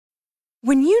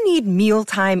When you need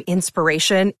mealtime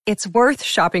inspiration, it's worth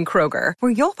shopping Kroger,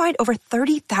 where you'll find over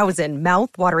 30,000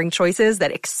 mouth-watering choices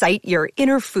that excite your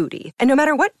inner foodie. And no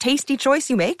matter what tasty choice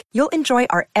you make, you'll enjoy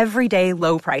our everyday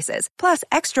low prices, plus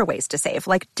extra ways to save,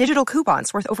 like digital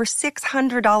coupons worth over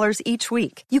 $600 each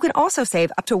week. You can also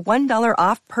save up to $1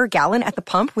 off per gallon at the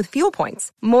pump with fuel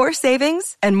points. More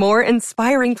savings and more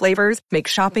inspiring flavors make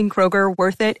shopping Kroger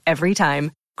worth it every time.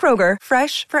 Kroger,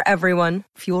 fresh for everyone.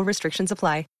 Fuel restrictions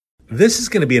apply. This is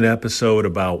going to be an episode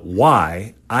about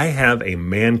why I have a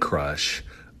man crush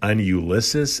on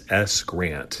Ulysses S.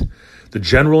 Grant, the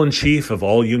General-in-Chief of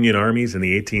all Union armies in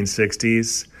the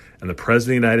 1860s and the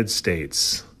President of the United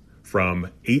States from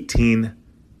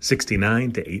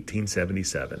 1869 to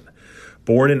 1877.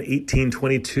 Born in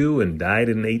 1822 and died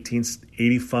in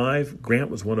 1885, Grant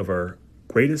was one of our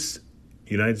greatest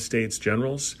United States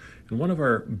generals and one of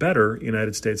our better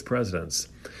United States presidents.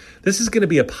 This is going to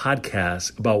be a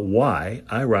podcast about why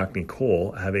I, Rockne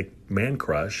Cole, have a man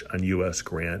crush on U.S.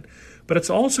 Grant, but it's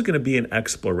also going to be an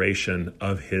exploration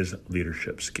of his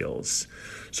leadership skills.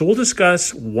 So we'll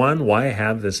discuss, one, why I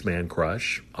have this man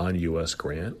crush on U.S.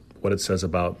 Grant, what it says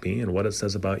about me and what it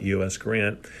says about U.S.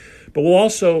 Grant. But we'll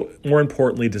also, more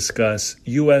importantly, discuss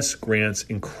U.S. Grant's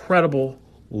incredible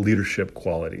leadership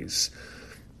qualities.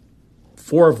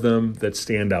 4 of them that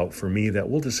stand out for me that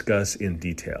we'll discuss in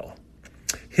detail.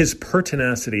 His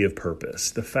pertinacity of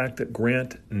purpose, the fact that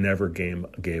Grant never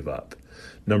gave up.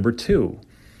 Number 2,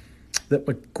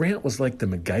 that Grant was like the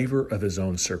MacGyver of his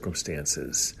own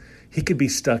circumstances. He could be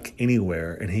stuck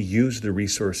anywhere, and he used the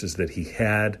resources that he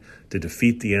had to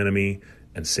defeat the enemy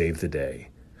and save the day.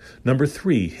 Number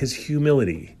 3, his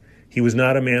humility. He was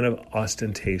not a man of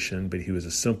ostentation, but he was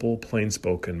a simple,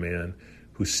 plain-spoken man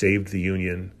who saved the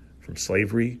Union from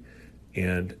slavery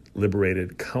and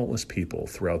liberated countless people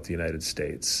throughout the United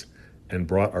States and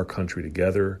brought our country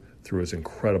together through his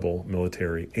incredible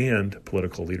military and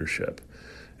political leadership.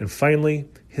 And finally,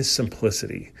 his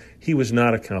simplicity. He was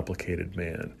not a complicated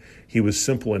man. He was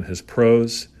simple in his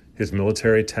prose, his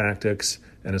military tactics,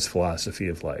 and his philosophy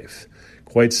of life.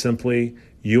 Quite simply,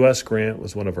 U.S. Grant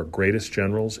was one of our greatest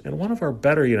generals and one of our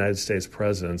better United States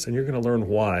presidents, and you're going to learn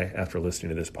why after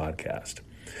listening to this podcast.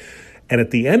 And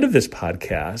at the end of this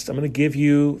podcast, I'm going to give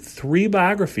you 3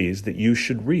 biographies that you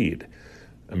should read.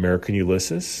 American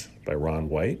Ulysses by Ron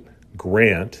White,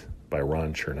 Grant by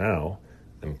Ron Chernow,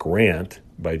 and Grant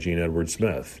by Gene Edward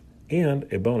Smith, and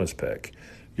a bonus pick.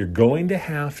 You're going to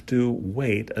have to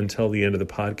wait until the end of the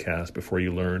podcast before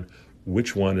you learn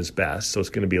which one is best. So it's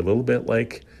going to be a little bit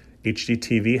like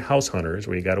HGTV House Hunters,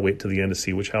 where you got to wait till the end to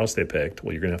see which house they picked.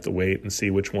 Well, you're going to have to wait and see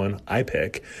which one I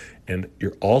pick. And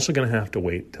you're also going to have to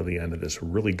wait till the end of this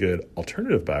really good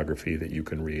alternative biography that you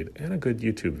can read and a good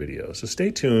YouTube video. So stay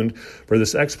tuned for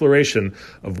this exploration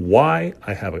of why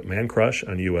I have a man crush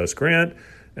on U.S. Grant,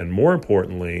 and more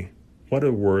importantly, what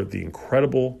were the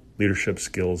incredible leadership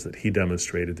skills that he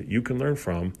demonstrated that you can learn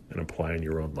from and apply in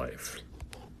your own life.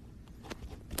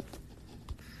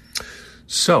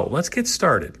 So let's get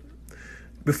started.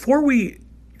 Before we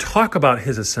talk about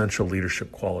his essential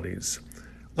leadership qualities,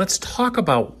 let's talk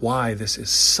about why this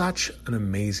is such an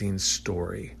amazing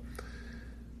story.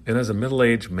 And as a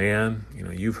middle-aged man,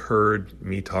 you've heard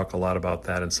me talk a lot about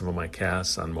that in some of my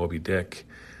casts on Moby Dick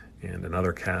and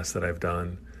another cast that I've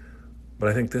done. But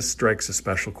I think this strikes a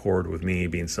special chord with me,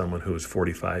 being someone who is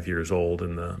 45 years old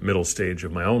in the middle stage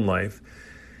of my own life,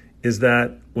 is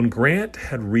that when Grant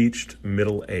had reached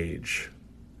middle age,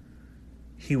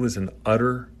 he was an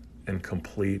utter and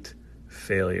complete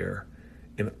failure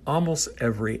in almost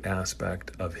every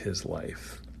aspect of his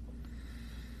life.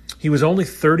 He was only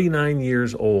 39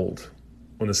 years old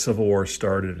when the Civil War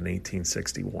started in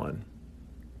 1861.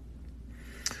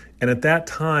 And at that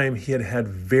time, he had had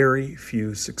very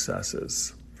few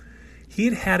successes. He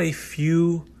had had a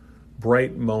few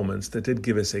bright moments that did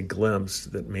give us a glimpse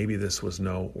that maybe this was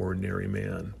no ordinary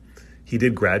man. He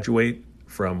did graduate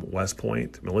from West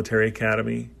Point Military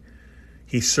Academy.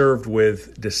 He served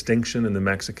with distinction in the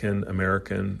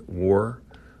Mexican-American War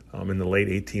in the late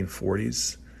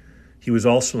 1840s. He was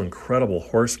also an incredible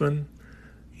horseman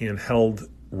and held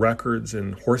records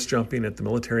in horse jumping at the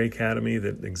military academy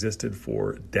that existed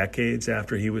for decades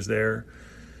after he was there.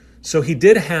 So he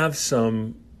did have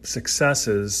some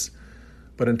successes,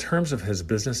 but in terms of his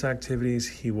business activities,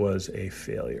 he was a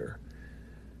failure.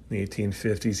 In the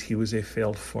 1850s, he was a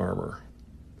failed farmer.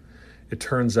 It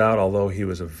turns out, although he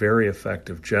was a very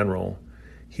effective general,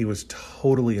 he was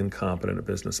totally incompetent a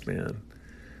businessman.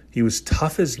 He was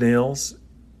tough as nails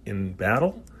in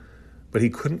battle, but he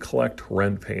couldn't collect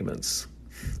rent payments.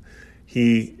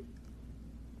 He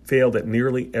failed at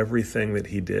nearly everything that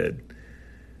he did.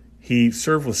 He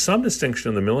served with some distinction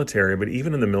in the military, but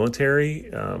even in the military,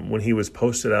 when he was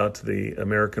posted out to the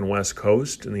American West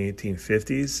Coast in the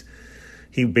 1850s,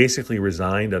 he basically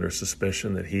resigned under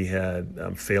suspicion that he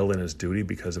had failed in his duty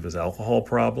because of his alcohol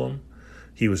problem.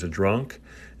 He was a drunk.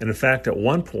 And in fact, at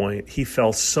one point, he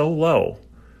fell so low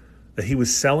that he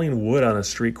was selling wood on a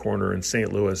street corner in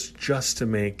St. Louis just to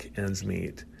make ends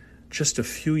meet, just a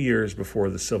few years before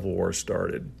the Civil War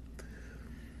started.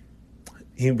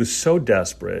 He was so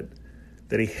desperate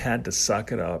that he had to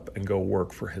suck it up and go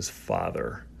work for his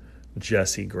father,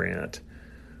 Jesse Grant,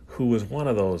 who was one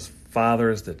of those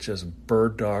fathers that just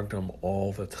bird-dogged him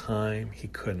all the time. He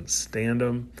couldn't stand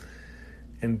him.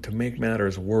 And to make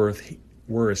matters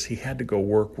worse, he had to go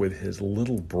work with his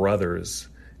little brothers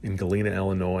in Galena,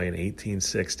 Illinois in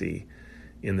 1860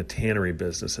 in the tannery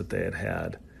business that they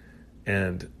had,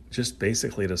 and just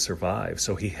basically to survive.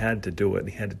 So he had to do it, and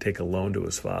he had to take a loan to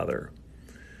his father.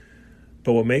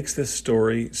 But what makes this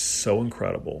story so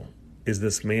incredible is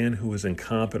this man who was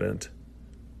incompetent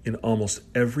in almost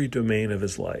every domain of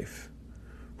his life,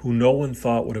 who no one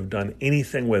thought would have done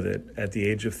anything with it at the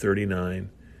age of 39,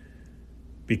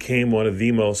 became one of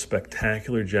the most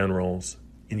spectacular generals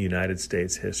in United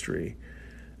States history.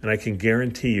 And I can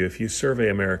guarantee you, if you survey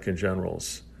American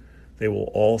generals, they will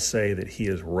all say that he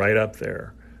is right up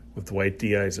there with Dwight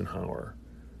D. Eisenhower,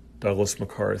 Douglas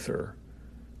MacArthur,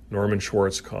 Norman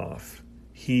Schwarzkopf.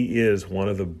 He is one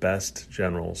of the best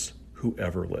generals who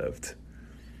ever lived.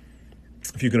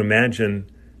 If you can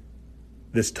imagine,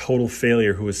 this total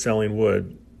failure who was selling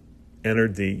wood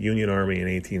entered the Union Army in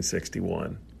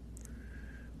 1861.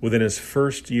 Within his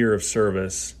first year of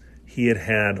service, he had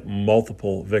had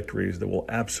multiple victories that were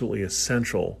absolutely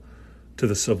essential to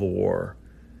the Civil War.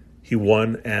 He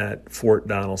won at Fort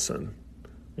Donelson,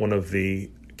 one of the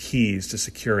keys to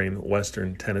securing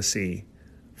western Tennessee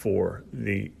for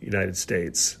the United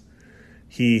States.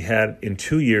 He had, in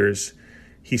 2 years,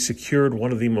 he secured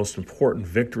one of the most important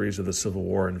victories of the Civil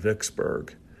War in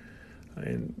Vicksburg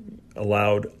and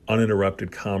allowed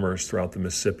uninterrupted commerce throughout the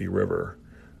Mississippi River.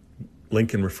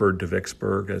 Lincoln referred to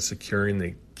Vicksburg as securing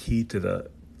the key to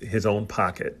his own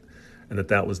pocket, and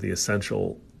that was the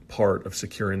essential part of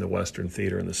securing the Western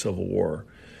theater in the Civil War.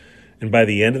 And by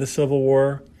the end of the Civil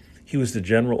War, he was the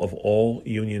general of all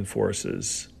Union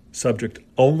forces, subject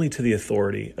only to the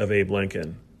authority of Abe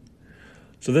Lincoln.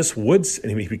 So this Woods,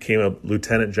 and he became a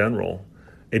lieutenant general,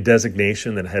 a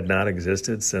designation that had not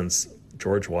existed since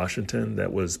George Washington,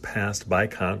 that was passed by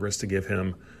Congress to give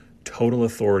him total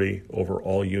authority over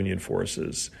all Union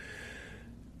forces.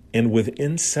 And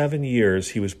within 7 years,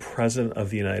 he was president of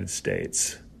the United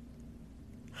States.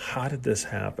 How did this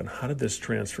happen? How did this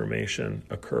transformation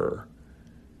occur?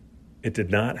 It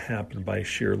did not happen by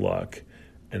sheer luck.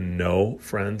 And no,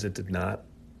 friends, it did not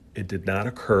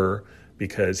occur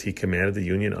because he commanded the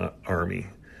Union Army.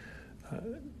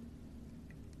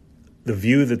 The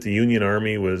view that the Union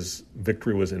Army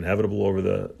victory was inevitable over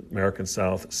the American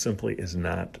South simply is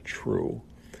not true.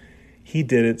 He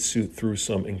did it through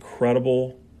some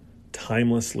incredible,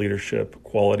 timeless leadership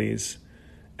qualities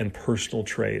and personal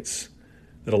traits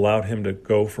that allowed him to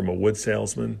go from a wood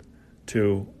salesman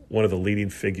to one of the leading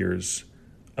figures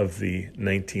of the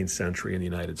 19th century in the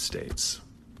United States.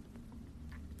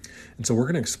 And so we're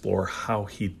going to explore how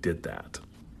he did that.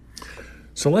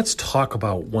 So let's talk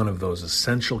about one of those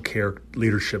essential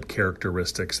leadership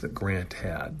characteristics that Grant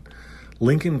had.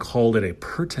 Lincoln called it a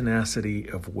pertinacity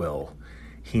of will.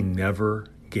 He never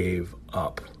gave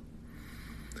up.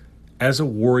 As a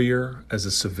warrior, as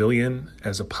a civilian,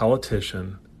 as a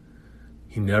politician,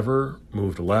 he never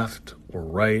moved left or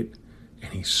right,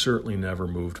 and he certainly never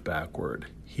moved backward.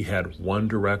 He had one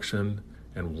direction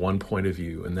and one point of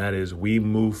view, and that is we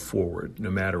move forward no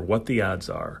matter what the odds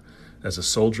are, as a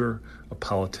soldier, a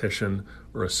politician,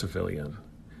 or a civilian.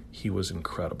 He was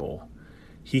incredible.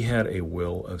 He had a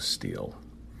will of steel.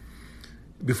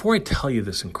 Before I tell you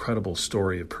this incredible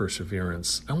story of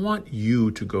perseverance, I want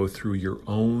you to go through your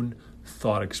own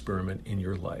thought experiment in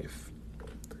your life.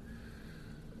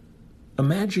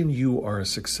 Imagine you are a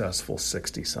successful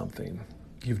 60-something.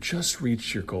 You've just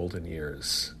reached your golden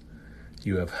years.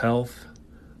 You have health,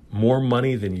 more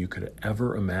money than you could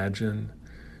ever imagine.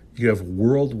 You have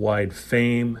worldwide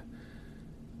fame,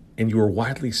 and you are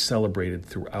widely celebrated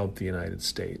throughout the United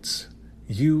States.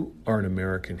 You are an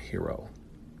American hero.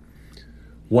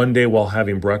 One day while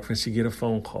having breakfast, you get a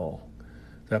phone call.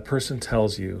 That person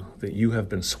tells you that you have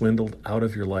been swindled out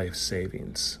of your life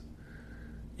savings.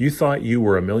 You thought you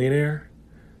were a millionaire,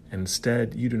 and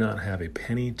instead you do not have a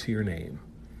penny to your name.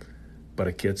 But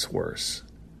it gets worse.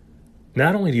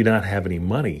 Not only do you not have any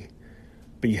money,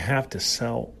 but you have to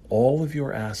sell all of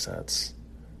your assets,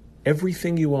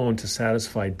 everything you own to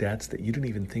satisfy debts that you didn't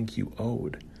even think you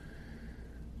owed.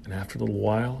 And after a little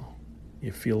while,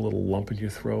 you feel a little lump in your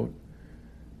throat,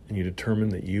 and you determine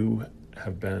that you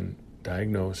have been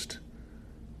diagnosed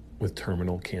with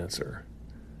terminal cancer.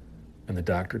 And the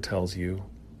doctor tells you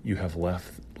you have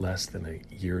less than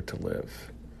a year to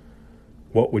live.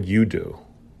 What would you do?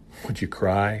 Would you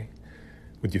cry?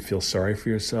 Would you feel sorry for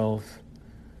yourself?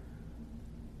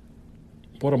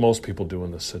 What do most people do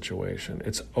in this situation?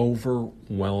 It's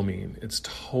overwhelming. It's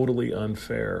totally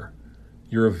unfair.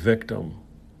 You're a victim.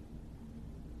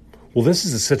 Well, this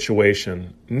is a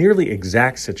situation, nearly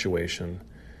exact situation,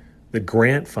 that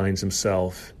Grant finds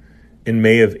himself in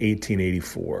May of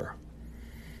 1884.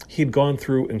 He'd gone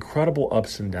through incredible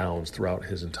ups and downs throughout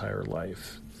his entire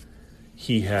life.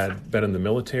 He had been in the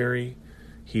military.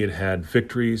 He had had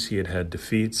victories. He had had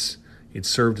defeats. He'd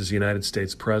served as United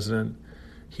States president.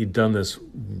 He'd done this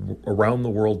around the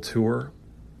world tour.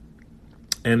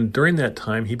 And during that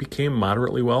time, he became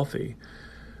moderately wealthy.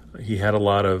 He had a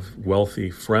lot of wealthy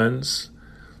friends.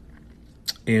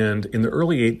 And in the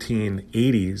early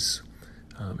 1880s,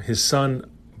 his son,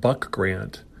 Buck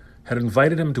Grant, had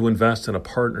invited him to invest in a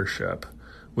partnership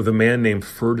with a man named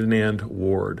Ferdinand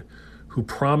Ward, who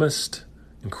promised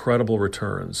incredible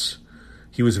returns.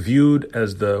 He was viewed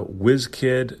as the whiz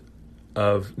kid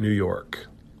of New York.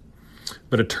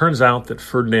 But it turns out that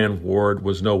Ferdinand Ward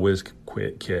was no whiz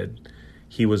kid.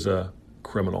 He was a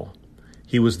criminal.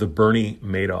 He was the Bernie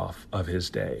Madoff of his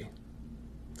day.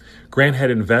 Grant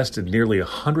had invested nearly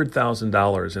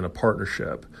 $100,000 in a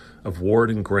partnership of Ward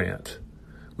and Grant,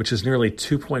 which is nearly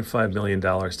 $2.5 million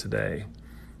today.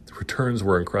 The returns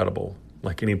were incredible,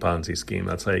 like any Ponzi scheme.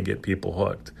 That's how you get people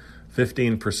hooked.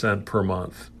 15% per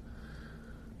month.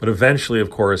 But eventually,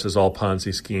 of course, as all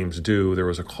Ponzi schemes do, there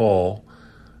was a call,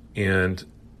 and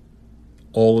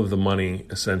all of the money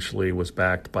essentially was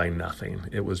backed by nothing.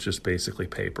 It was just basically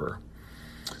paper.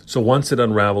 So once it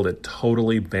unraveled, it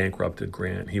totally bankrupted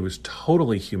Grant. He was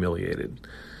totally humiliated.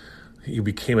 He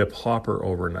became a pauper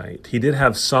overnight. He did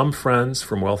have some friends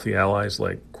from wealthy allies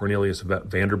like Cornelius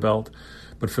Vanderbilt,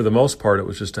 but for the most part, it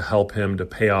was just to help him to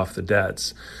pay off the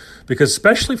debts. Because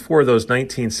especially for those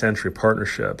 19th century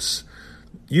partnerships,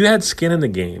 you had skin in the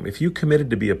game. If you committed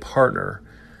to be a partner,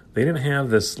 they didn't have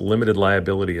this limited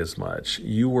liability as much.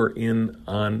 You were in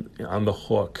on the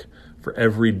hook for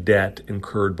every debt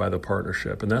incurred by the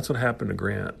partnership. And that's what happened to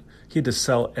Grant. He had to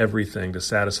sell everything to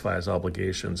satisfy his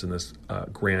obligations in this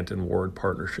Grant and Ward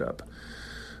partnership.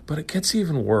 But it gets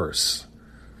even worse.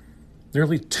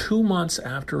 Nearly 2 months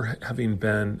after having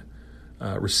been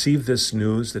received this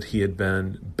news that he had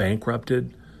been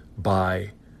bankrupted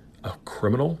by a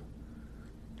criminal,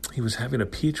 he was having a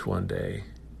peach one day,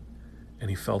 and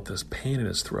he felt this pain in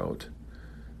his throat,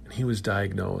 and he was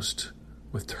diagnosed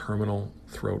with terminal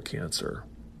throat cancer.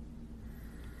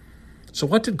 So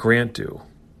what did Grant do?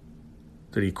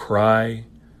 Did he cry?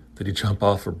 Did he jump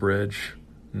off a bridge?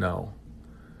 No.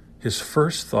 His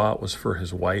first thought was for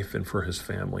his wife and for his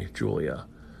family, Julia.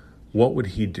 What would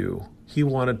he do? He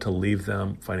wanted to leave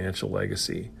them financial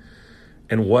legacy.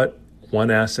 And what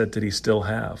one asset did he still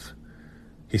have?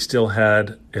 He still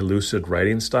had a lucid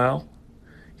writing style.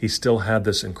 He still had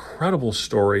this incredible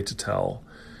story to tell,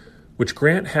 which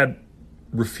Grant had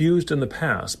refused in the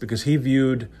past because he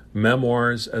viewed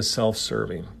memoirs as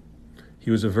self-serving. He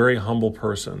was a very humble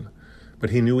person, but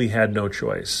he knew he had no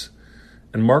choice.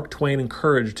 And Mark Twain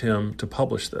encouraged him to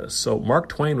publish this. So Mark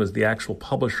Twain was the actual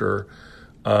publisher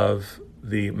of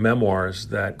the memoirs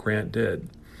that Grant did.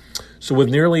 So with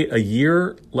nearly a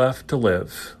year left to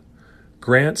live,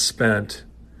 Grant spent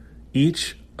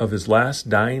each of his last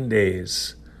dying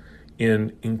days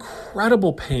in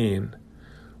incredible pain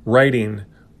writing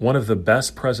one of the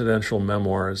best presidential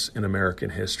memoirs in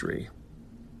American history.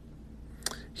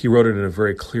 He wrote it in a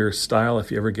very clear style.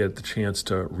 If you ever get the chance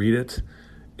to read it,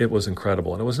 it was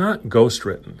incredible. And it was not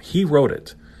ghostwritten. He wrote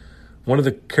it. One of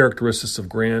the characteristics of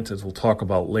Grant, as we'll talk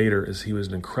about later, is he was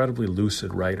an incredibly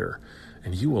lucid writer.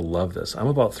 And you will love this. I'm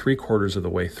about 3/4 of the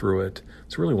way through it.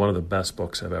 It's really one of the best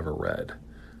books I've ever read.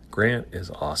 Grant is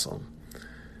awesome.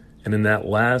 And in that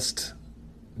last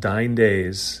dying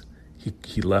days,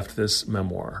 he left this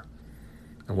memoir.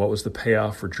 And what was the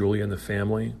payoff for Julia and the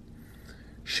family?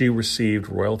 She received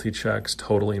royalty checks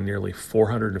totaling nearly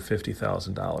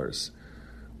 $450,000,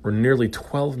 or nearly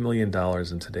 $12 million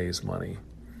in today's money.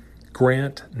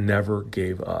 Grant never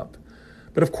gave up.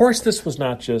 But of course, this was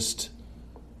not just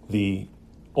the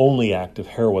only act of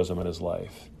heroism in his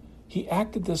life. He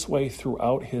acted this way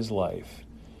throughout his life.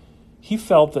 He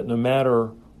felt that no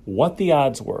matter what the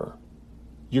odds were,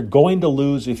 you're going to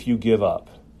lose if you give up.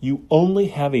 You only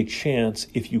have a chance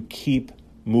if you keep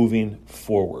moving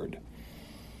forward.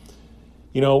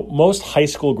 You know, most high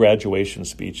school graduation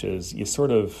speeches, you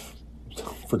sort of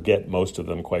forget most of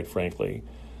them, quite frankly.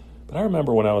 But I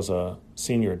remember when I was a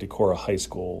senior at Decorah High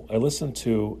School, I listened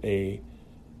to a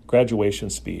graduation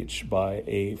speech by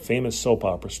a famous soap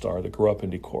opera star that grew up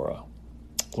in Decorah,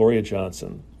 Gloria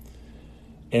Johnson.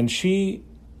 And she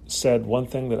said one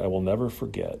thing that I will never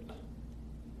forget.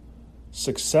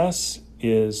 Success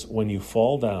is when you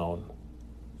fall down,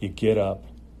 you get up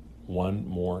one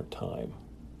more time.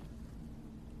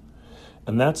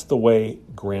 And that's the way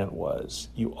Grant was.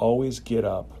 You always get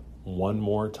up one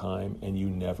more time and you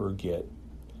never give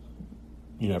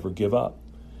up.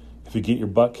 If you get your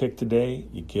butt kicked today,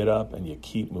 you get up and you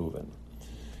keep moving.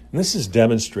 And this is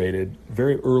demonstrated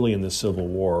very early in the Civil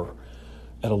War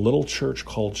at a little church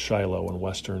called Shiloh in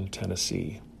western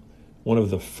Tennessee, one of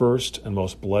the first and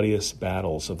most bloodiest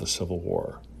battles of the Civil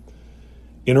War.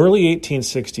 In early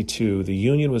 1862, the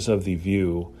Union was of the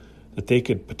view that they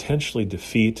could potentially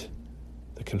defeat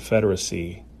the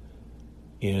Confederacy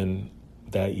in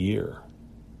that year.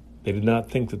 They did not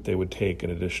think that they would take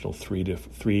an additional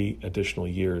three additional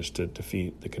years to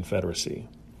defeat the Confederacy.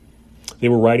 They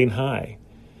were riding high.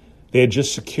 They had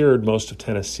just secured most of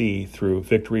Tennessee through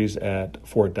victories at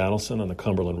Fort Donelson on the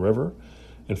Cumberland River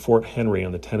and Fort Henry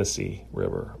on the Tennessee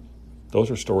River. Those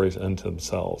are stories unto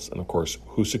themselves. And of course,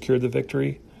 who secured the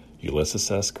victory? Ulysses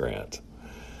S. Grant.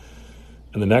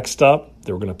 And the next stop,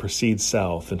 they were going to proceed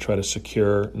south and try to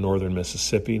secure northern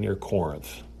Mississippi near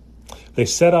Corinth. They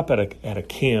set up at a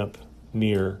camp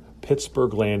near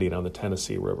Pittsburgh Landing on the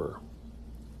Tennessee River.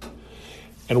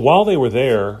 And while they were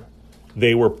there,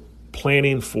 they were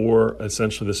planning for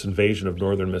essentially this invasion of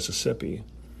northern Mississippi.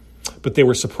 But they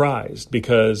were surprised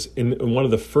because in one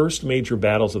of the first major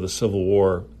battles of the Civil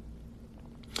War,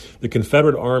 the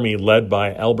Confederate Army led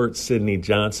by Albert Sidney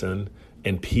Johnston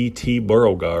and P.T.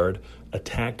 Beauregard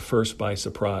attacked first by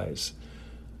surprise.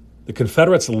 The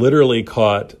Confederates literally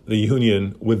caught the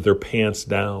Union with their pants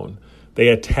down. They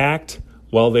attacked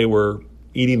while they were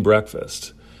eating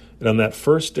breakfast. And on that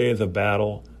first day of the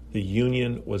battle, the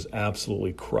Union was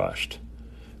absolutely crushed.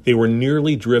 They were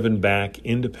nearly driven back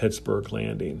into Pittsburgh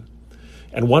Landing.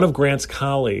 And one of Grant's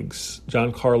colleagues,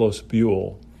 John Carlos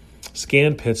Buell,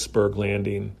 scanned Pittsburgh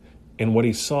Landing, and what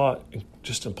he saw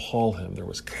just appalled him. There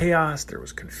was chaos, there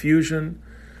was confusion.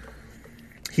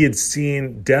 He had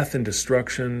seen death and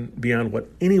destruction beyond what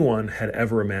anyone had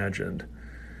ever imagined.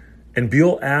 And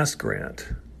Buell asked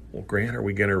Grant, "Well, Grant, are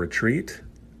we going to retreat?"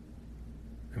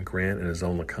 And Grant, in his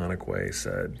own laconic way,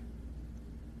 said,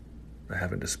 "I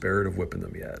haven't despaired of whipping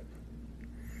them yet,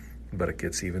 but it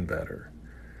gets even better."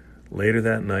 Later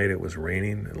that night, it was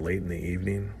raining and late in the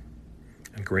evening,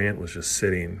 and Grant was just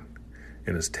sitting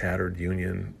in his tattered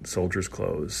Union soldier's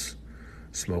clothes,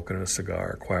 smoking a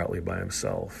cigar quietly by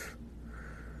himself.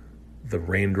 The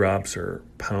raindrops are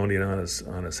pounding on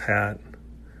his hat,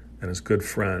 and his good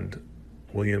friend,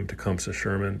 William Tecumseh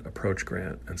Sherman, approached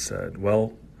Grant and said,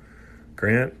 "Well,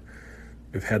 Grant,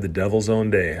 we've had the devil's own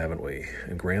day, haven't we?"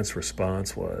 And Grant's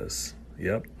response was,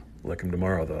 "Yep, lick him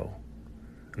tomorrow, though."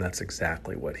 And that's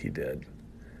exactly what he did.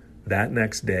 That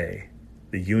next day,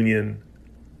 the Union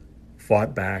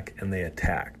fought back and they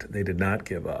attacked. They did not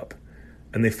give up.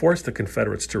 And they forced the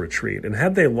Confederates to retreat. And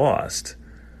had they lost,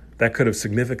 that could have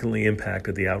significantly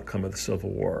impacted the outcome of the Civil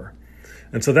War.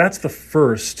 And so that's the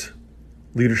first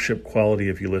leadership quality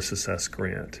of Ulysses S.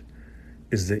 Grant,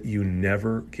 is that you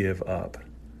never give up.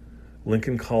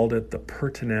 Lincoln called it the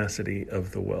pertinacity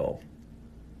of the will.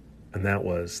 And that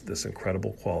was this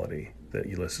incredible quality that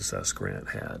Ulysses S. Grant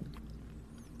had.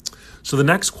 So the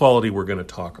next quality we're going to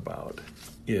talk about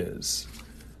is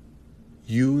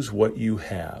use what you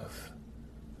have.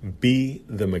 Be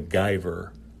the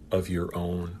MacGyver of your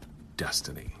own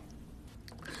destiny.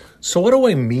 So what do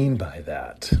I mean by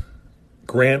that?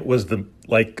 Grant was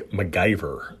like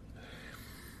MacGyver.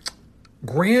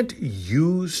 Grant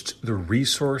used the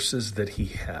resources that he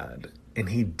had, and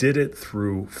he did it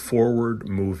through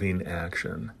forward-moving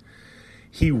action.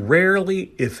 He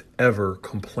rarely, if ever,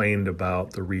 complained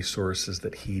about the resources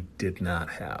that he did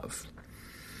not have.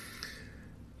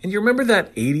 And you remember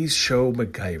that 80s show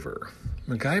MacGyver?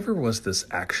 MacGyver was this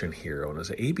action hero, and it was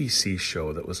an ABC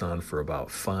show that was on for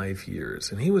about 5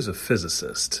 years, and he was a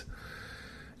physicist.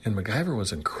 And MacGyver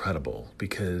was incredible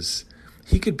because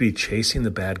he could be chasing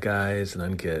the bad guys and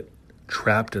then get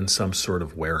trapped in some sort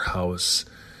of warehouse.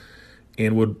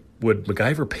 And would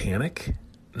MacGyver panic?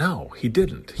 No, he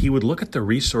didn't. He would look at the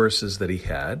resources that he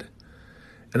had,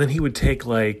 and then he would take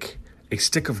like a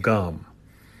stick of gum,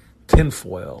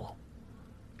 tinfoil.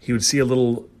 He would see a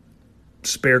little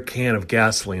spare can of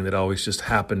gasoline that always just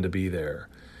happened to be there.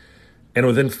 And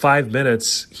within 5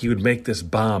 minutes, he would make this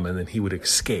bomb and then he would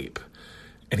escape.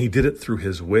 And he did it through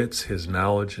his wits, his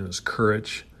knowledge, and his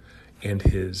courage, and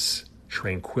his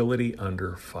tranquility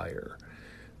under fire.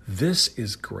 This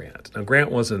is Grant. Now,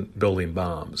 Grant wasn't building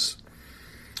bombs,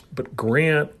 but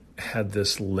Grant had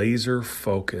this laser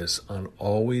focus on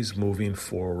always moving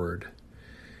forward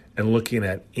and looking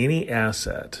at any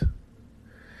asset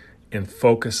and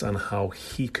focus on how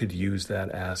he could use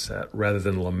that asset rather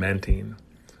than lamenting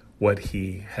what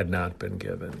he had not been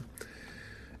given.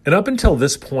 And up until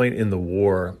this point in the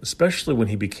war, especially when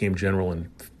he became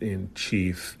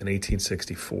general-in-chief in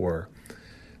 1864,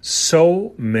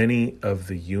 so many of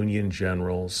the Union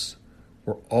generals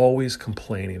were always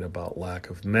complaining about lack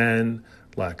of men,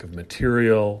 lack of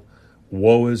material,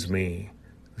 woe is me.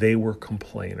 They were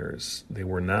complainers. They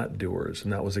were not doers.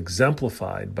 And that was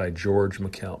exemplified by George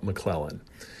McClellan.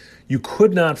 You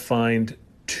could not find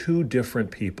two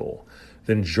different people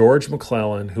than George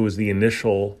McClellan, who was the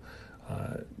initial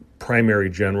primary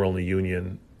general in the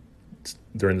Union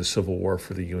during the Civil War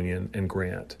for the Union, and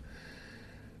Grant.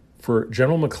 For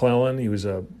General McClellan, he was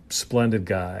a splendid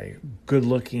guy,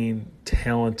 good-looking,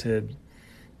 talented,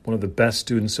 one of the best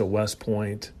students at West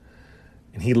Point,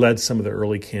 and he led some of the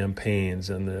early campaigns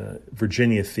in the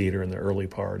Virginia theater in the early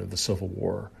part of the Civil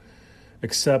War.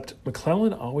 Except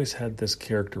McClellan always had this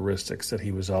characteristics that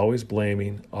he was always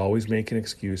blaming, always making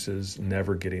excuses,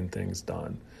 never getting things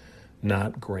done.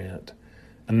 Not Grant.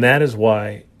 And that is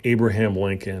why Abraham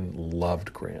Lincoln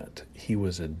loved Grant. He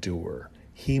was a doer.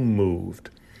 He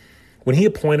moved. When he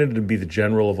appointed him to be the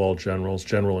general of all generals,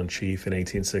 general-in-chief in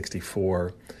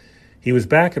 1864, he was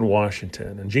back in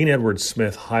Washington, and Gene Edward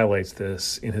Smith highlights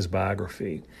this in his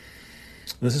biography.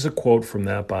 This is a quote from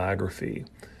that biography.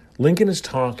 Lincoln is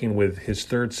talking with his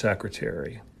third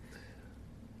secretary,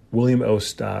 William O.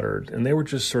 Stoddard, and they were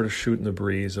just sort of shooting the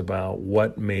breeze about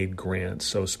what made Grant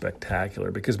so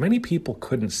spectacular, because many people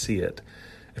couldn't see it.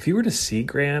 If you were to see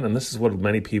Grant, and this is what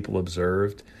many people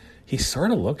observed, he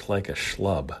sort of looked like a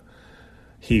schlub.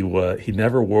 He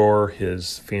never wore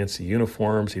his fancy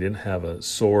uniforms. He didn't have a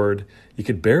sword. You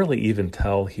could barely even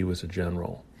tell he was a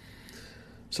general.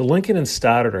 So Lincoln and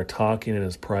Stoddard are talking in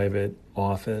his private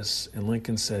office, and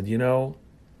Lincoln said,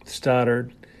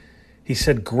 Stoddard, he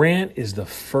said, Grant is the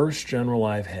first general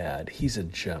I've had. He's a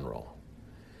general.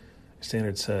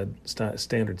 Stoddard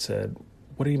said,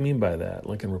 what do you mean by that?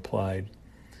 Lincoln replied,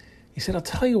 he said, I'll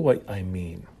tell you what I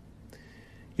mean.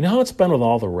 You know how it's been with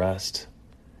all the rest?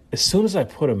 As soon as I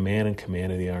put a man in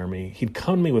command of the army, he'd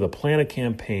come to me with a plan of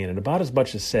campaign and about as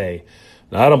much as say,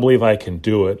 now, I don't believe I can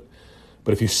do it,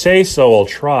 but if you say so, I'll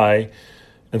try,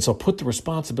 and so put the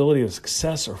responsibility of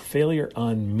success or failure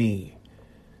on me.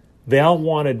 They all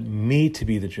wanted me to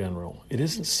be the general. It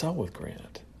isn't so with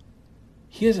Grant.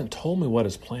 He hasn't told me what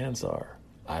his plans are.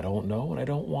 I don't know, and I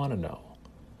don't want to know.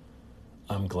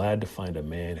 I'm glad to find a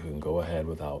man who can go ahead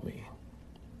without me.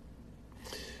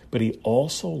 But he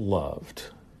also loved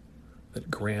that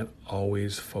Grant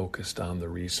always focused on the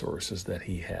resources that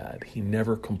he had. He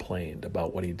never complained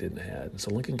about what he didn't have. And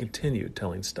so Lincoln continued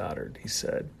telling Stoddard, he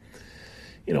said,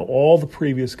 all the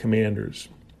previous commanders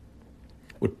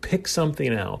would pick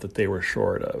something out that they were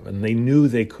short of, and they knew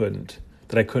that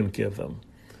I couldn't give them.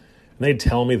 And they'd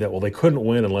tell me that, they couldn't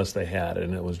win unless they had it,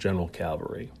 and it was general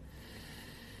cavalry.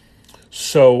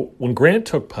 So when Grant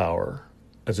took power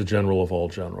as a general of all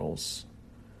generals,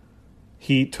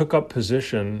 he took up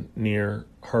position near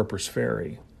Harper's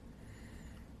Ferry.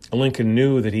 Lincoln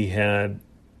knew that he had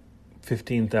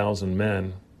 15,000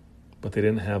 men, but they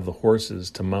didn't have the horses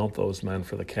to mount those men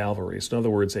for the cavalry. So in other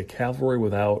words, a cavalry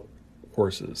without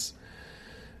horses.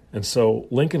 And so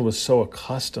Lincoln was so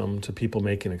accustomed to people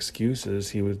making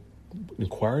excuses, he would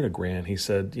inquire to Grant. He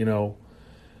said,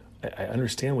 I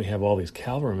understand we have all these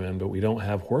cavalrymen, but we don't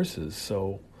have horses.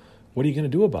 So what are you going to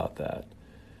do about that?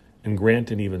 And Grant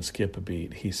didn't even skip a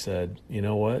beat. He said, you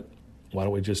know what? Why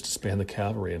don't we just disband the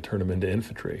cavalry and turn them into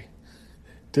infantry?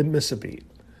 Didn't miss a beat.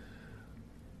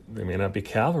 They may not be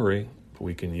cavalry, but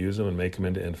we can use them and make them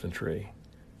into infantry.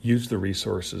 Use the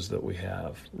resources that we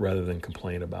have rather than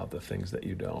complain about the things that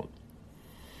you don't.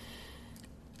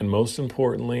 And most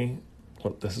importantly,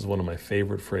 this is one of my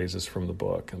favorite phrases from the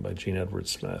book and by Gene Edward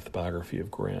Smith, Biography of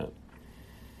Grant.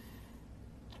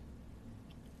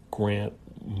 Grant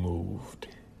moved.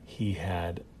 He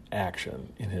had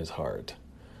action in his heart.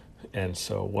 And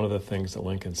so one of the things that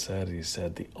Lincoln said, he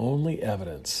said, the only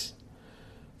evidence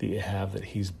that you have that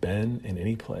he's been in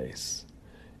any place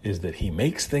is that he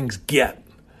makes things get.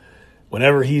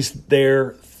 Whenever he's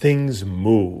there, things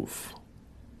move.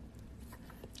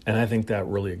 And I think that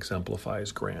really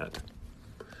exemplifies Grant.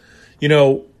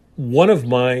 One of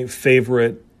my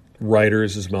favorite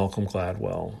writers is Malcolm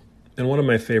Gladwell. And one of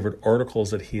my favorite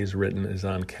articles that he has written is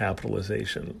on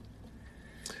capitalization.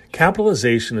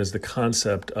 Capitalization is the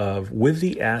concept of, with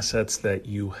the assets that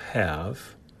you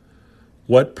have,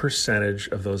 what percentage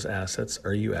of those assets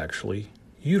are you actually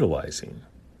utilizing?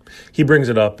 He brings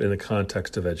it up in the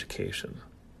context of education.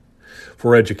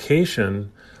 For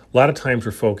education, a lot of times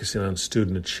we're focusing on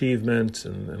student achievement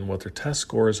and what their test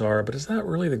scores are, but is that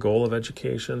really the goal of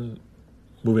education,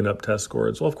 moving up test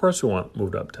scores? Well, of course we want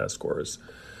moved up test scores,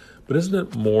 but isn't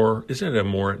it a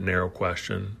more narrow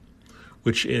question,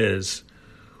 which is,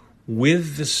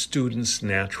 with the student's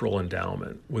natural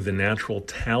endowment, with the natural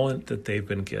talent that they've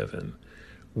been given,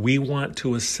 we want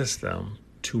to assist them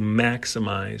to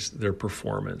maximize their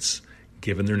performance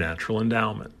given their natural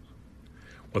endowment.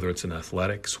 Whether it's in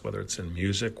athletics, whether it's in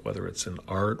music, whether it's in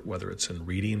art, whether it's in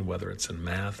reading, whether it's in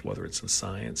math, whether it's in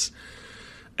science.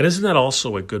 And isn't that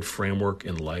also a good framework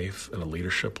in life and a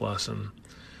leadership lesson?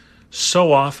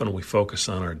 So often we focus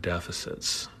on our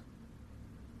deficits.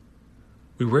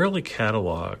 We rarely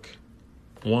catalog,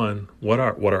 one, what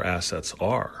our assets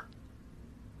are.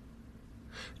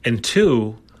 And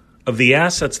two, of the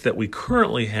assets that we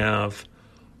currently have,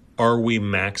 are we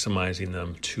maximizing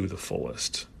them to the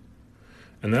fullest?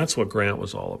 And that's what Grant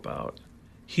was all about.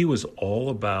 He was all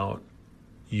about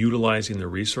utilizing the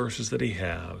resources that he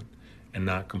had and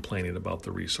not complaining about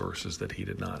the resources that he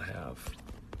did not have.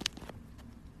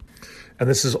 And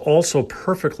this is also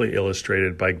perfectly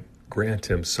illustrated by Grant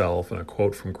himself, and a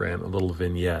quote from Grant, a little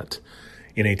vignette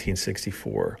in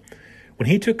 1864. When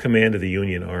he took command of the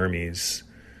Union armies,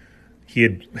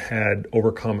 he had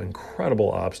overcome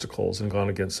incredible obstacles and gone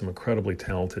against some incredibly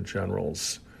talented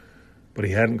generals, but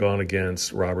he hadn't gone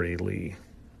against Robert E. Lee.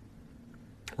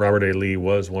 Robert A. Lee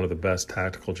was one of the best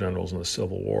tactical generals in the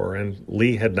Civil War, and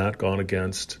Lee had not gone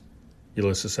against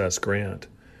Ulysses S. Grant.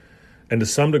 And to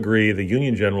some degree, the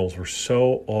Union generals were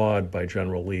so awed by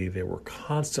General Lee, they were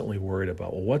constantly worried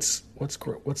about, well, what's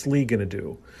Lee going to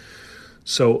do?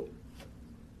 So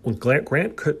when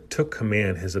Grant took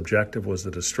command, his objective was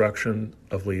the destruction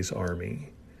of Lee's army,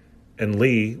 and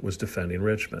Lee was defending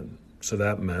Richmond. So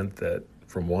that meant that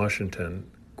from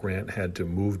Washington, Grant had to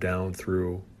move down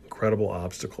through incredible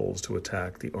obstacles to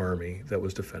attack the army that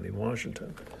was defending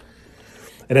Washington.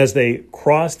 And as they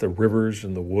crossed the rivers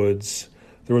and the woods,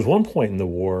 there was one point in the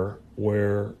war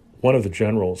where one of the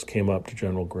generals came up to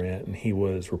General Grant, and he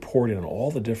was reporting on all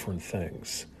the different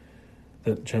things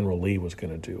that General Lee was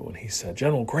going to do. And he said,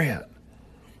 General Grant,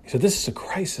 he said, this is a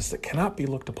crisis that cannot be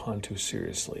looked upon too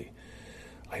seriously.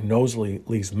 I know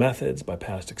Lee's methods by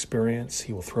past experience.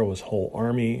 He will throw his whole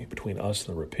army between us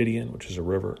and the Rapidian, which is a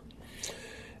river,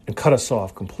 and cut us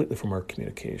off completely from our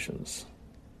communications.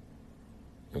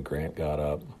 And Grant got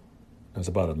up and was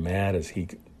about as mad as he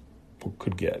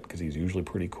could get, because he's usually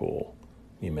pretty cool.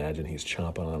 You imagine he's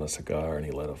chomping on a cigar and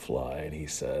he let it fly, and he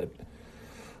said,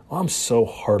 well, I'm so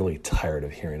heartily tired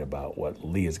of hearing about what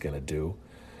Lee is going to do.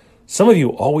 Some of you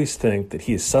always think that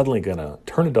he is suddenly going to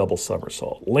turn a double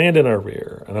somersault, land in our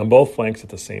rear, and on both flanks at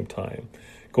the same time.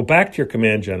 Go back to your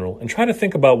command general and try to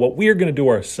think about what we are going to do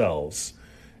ourselves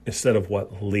instead of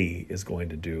what Lee is going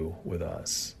to do with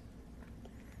us.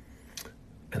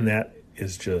 And that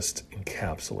is just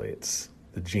encapsulates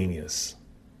the genius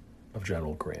of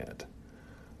General Grant.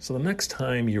 So the next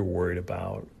time you're worried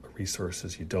about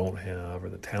resources you don't have or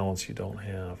the talents you don't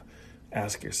have,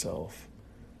 ask yourself,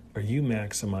 are you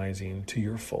maximizing to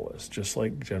your fullest, just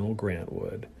like General Grant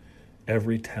would,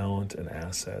 every talent and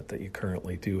asset that you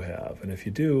currently do have? And if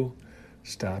you do,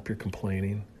 stop your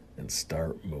complaining and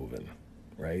start moving,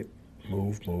 right?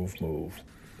 Move, move, move.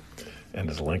 And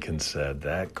as Lincoln said,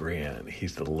 that Grant,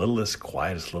 he's the littlest,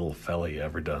 quietest little fella you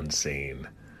ever done seen.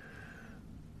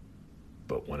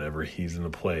 But whenever he's in a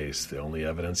place, the only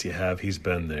evidence you have he's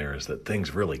been there is that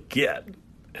things really get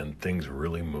and things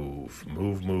really move.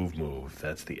 Move, move, move.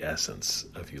 That's the essence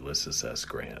of Ulysses S.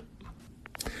 Grant.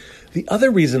 The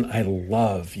other reason I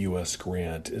love U.S.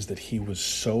 Grant is that he was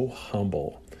so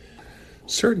humble.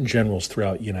 Certain generals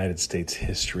throughout United States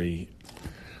history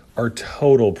are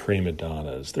total prima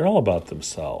donnas. They're all about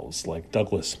themselves, like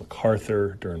Douglas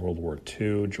MacArthur during World War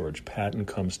II. George Patton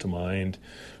comes to mind.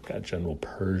 We've got General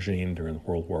Pershing during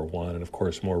World War I, and of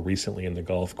course more recently in the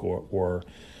Gulf War,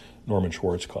 Norman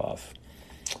Schwarzkopf.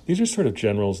 These are sort of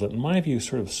generals that, in my view,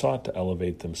 sort of sought to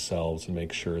elevate themselves and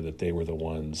make sure that they were the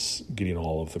ones getting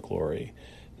all of the glory.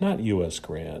 Not U.S.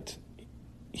 Grant.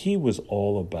 He was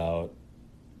all about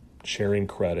sharing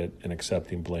credit and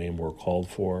accepting blame where called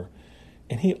for,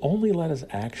 and he only let his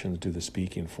actions do the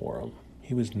speaking for him.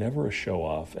 He was never a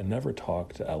show-off and never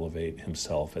talked to elevate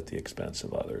himself at the expense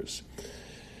of others.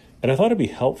 And I thought it'd be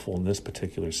helpful in this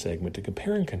particular segment to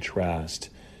compare and contrast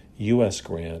U.S.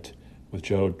 Grant with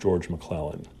George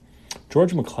McClellan.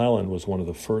 George McClellan was one of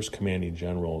the first commanding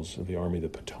generals of the Army of the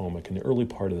Potomac in the early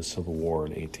part of the Civil War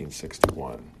in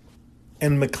 1861.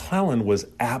 And McClellan was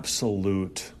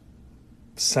absolute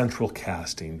central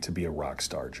casting to be a rock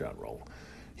star general.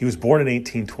 He was born in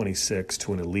 1826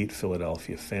 to an elite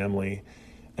Philadelphia family,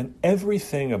 and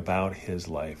everything about his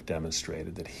life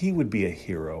demonstrated that he would be a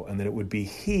hero and that it would be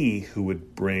he who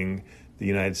would bring the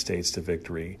United States to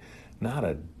victory, not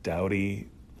a dowdy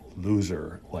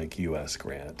loser like U.S.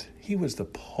 Grant. He was the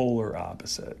polar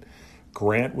opposite.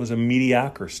 Grant was a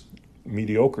mediocre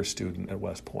student at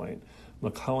West Point.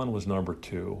 McClellan was number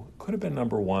 2, could have been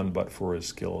number 1 but for his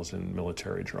skills in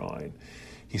military drawing.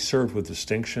 He served with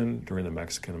distinction during the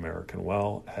Mexican-American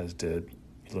War, as did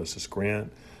Ulysses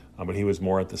Grant, but he was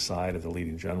more at the side of the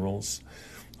leading generals.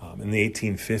 In the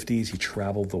 1850s, he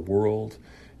traveled the world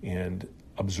and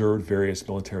observed various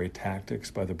military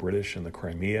tactics by the British in the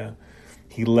Crimea.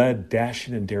 He led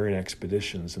dashing and daring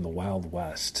expeditions in the Wild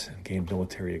West and gained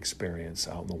military experience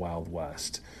out in the Wild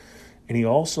West. And he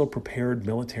also prepared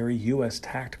military U.S.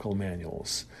 tactical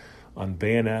manuals on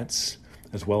bayonets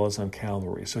as well as on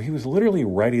cavalry. So he was literally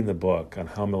writing the book on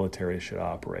how military should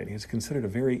operate. He's considered a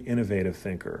very innovative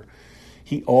thinker.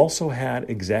 He also had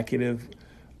executive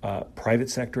private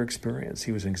sector experience.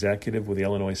 He was an executive with the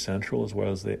Illinois Central as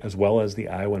well as the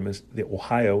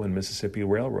Ohio and Mississippi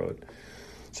Railroad.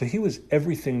 So he was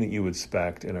everything that you would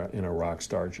expect in a rock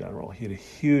star general. He had a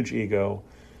huge ego,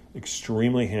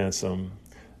 extremely handsome,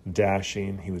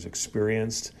 dashing. He was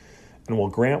experienced. And while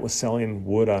Grant was selling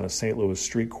wood on a St. Louis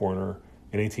street corner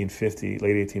in late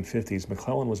 1850s,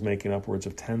 McClellan was making upwards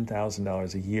of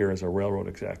 $10,000 a year as a railroad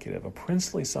executive, a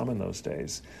princely sum in those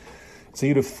days. So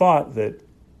you'd have thought that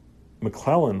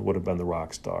McClellan would have been the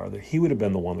rock star, that he would have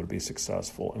been the one that would be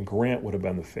successful, and Grant would have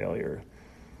been the failure.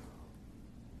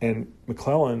 And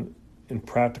McClellan, in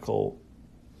practical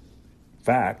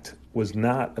fact, was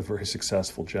not a very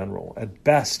successful general. At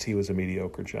best, he was a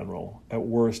mediocre general. At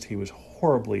worst, he was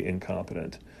horribly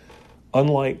incompetent.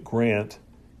 Unlike Grant,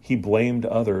 he blamed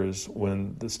others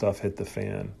when the stuff hit the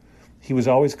fan. He was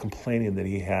always complaining that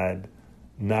he had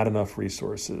not enough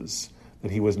resources,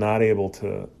 that he was not able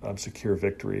to secure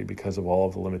victory because of all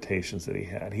of the limitations that he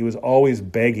had. He was always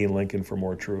begging Lincoln for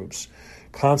more troops,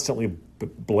 constantly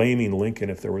blaming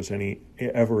Lincoln if there was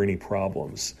ever any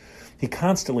problems. He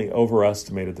constantly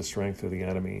overestimated the strength of the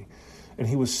enemy, and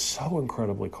he was so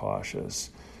incredibly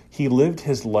cautious. He lived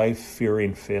his life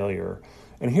fearing failure.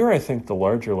 And here I think the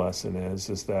larger lesson is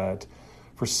that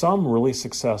for some really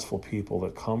successful people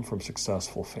that come from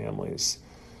successful families,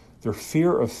 their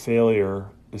fear of failure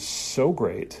is so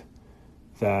great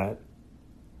that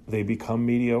they become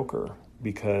mediocre,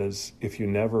 because if you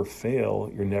never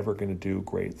fail, you're never going to do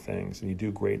great things. And you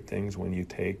do great things when you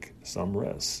take some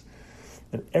risks.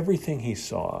 And everything he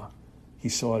saw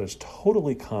it as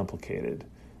totally complicated.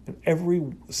 And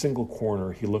every single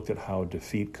corner, he looked at how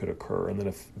defeat could occur. And then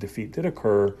if defeat did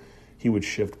occur, he would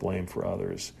shift blame for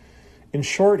others. In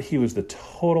short, he was the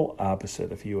total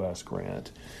opposite of U.S.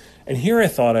 Grant. And here I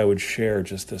thought I would share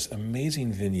just this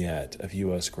amazing vignette of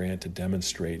U.S. Grant to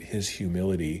demonstrate his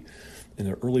humility in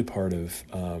the early part of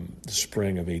the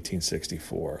spring of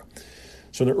 1864.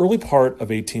 So in the early part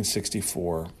of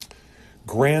 1864,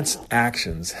 Grant's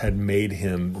actions had made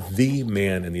him the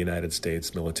man in the United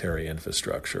States military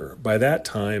infrastructure. By that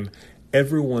time,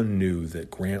 everyone knew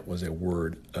that Grant was a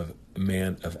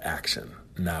man of action,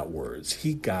 not words.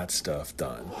 He got stuff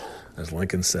done. As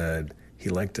Lincoln said, he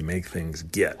liked to make things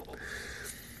get.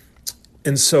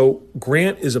 And so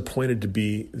Grant is appointed to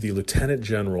be the lieutenant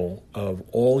general of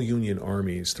all Union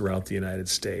armies throughout the United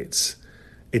States,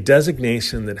 a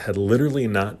designation that had literally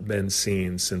not been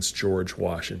seen since George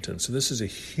Washington. So this is a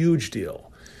huge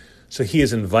deal. So he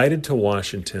is invited to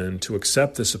Washington to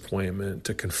accept this appointment,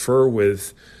 to confer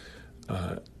with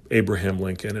Abraham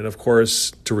Lincoln. And of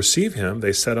course, to receive him,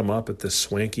 they set him up at this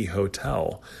swanky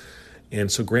hotel. And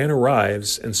so Grant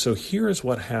arrives, and so here is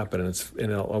what happened.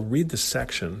 And I'll read the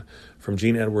section from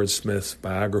Gene Edward Smith's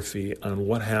biography on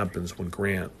what happens when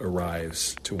Grant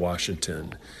arrives to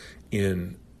Washington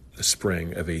in the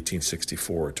spring of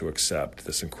 1864 to accept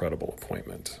this incredible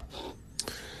appointment.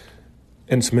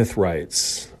 And Smith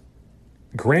writes,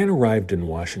 Grant arrived in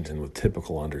Washington with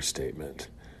typical understatement.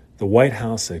 The White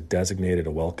House had designated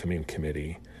a welcoming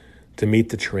committee to meet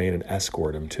the train and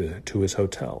escort him to his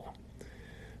hotel.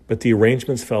 But the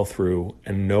arrangements fell through,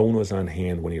 and no one was on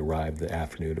hand when he arrived the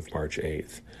afternoon of March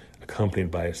 8th,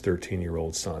 accompanied by his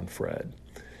 13-year-old son, Fred.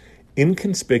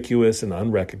 Inconspicuous and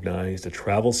unrecognized, a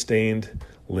travel-stained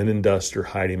linen duster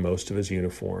hiding most of his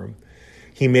uniform,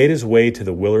 he made his way to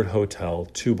the Willard Hotel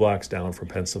 2 blocks down from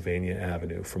Pennsylvania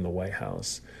Avenue from the White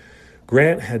House.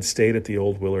 Grant had stayed at the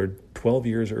old Willard 12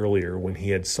 years earlier when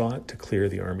he had sought to clear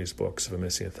the Army's books of a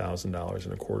missing $1,000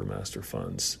 in a quartermaster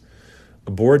funds.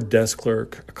 A bored desk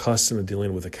clerk, accustomed to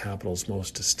dealing with the Capitol's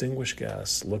most distinguished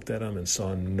guests, looked at him and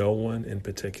saw no one in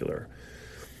particular,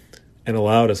 and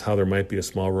allowed us how there might be a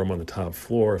small room on the top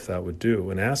floor if that would do,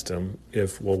 and asked him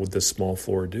if, what would this small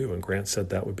floor do? And Grant said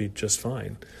that would be just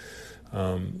fine,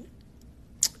 and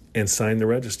signed the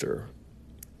register.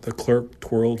 The clerk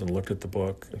twirled and looked at the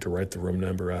book and to write the room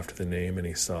number after the name, and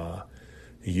he saw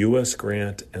U.S.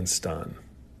 Grant and Son,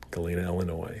 Galena,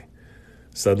 Illinois.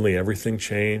 Suddenly everything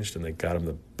changed, and they got him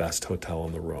the best hotel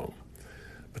in the room.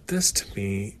 But this, to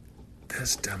me,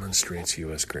 this demonstrates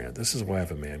U.S. Grant. This is why I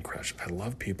have a man crush. I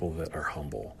love people that are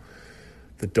humble,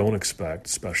 that don't expect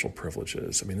special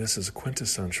privileges. I mean, this is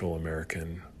quintessential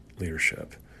American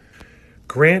leadership.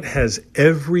 Grant has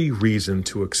every reason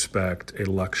to expect a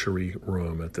luxury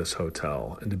room at this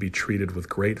hotel and to be treated with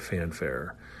great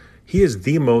fanfare. He is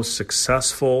the most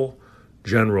successful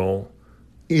general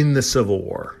in the Civil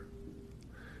War,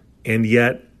 and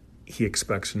yet he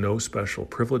expects no special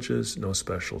privileges, no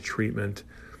special treatment,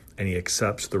 and he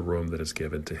accepts the room that is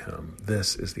given to him.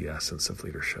 This is the essence of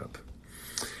leadership.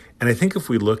 And I think if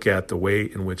we look at the way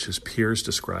in which his peers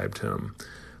described him,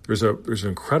 there's an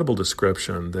incredible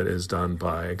description that is done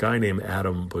by a guy named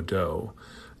Adam Bodeau,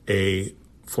 a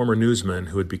former newsman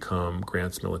who had become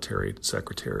Grant's military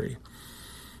secretary.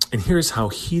 And here's how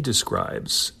he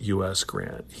describes U.S.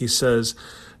 Grant. He says,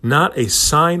 "Not a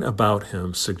sign about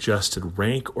him suggested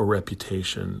rank or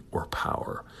reputation or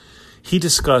power. He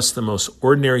discussed the most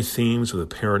ordinary themes with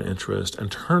apparent interest and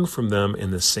turned from them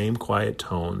in the same quiet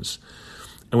tones,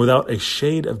 and without a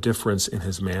shade of difference in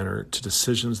his manner, to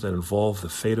decisions that involve the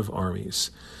fate of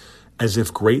armies, as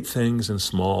if great things and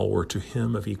small were to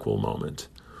him of equal moment.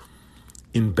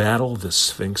 In battle the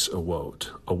Sphinx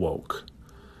awoke.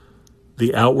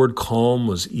 The outward calm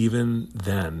was even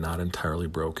then not entirely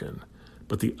broken,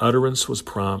 but the utterance was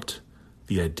prompt,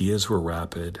 the ideas were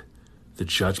rapid, the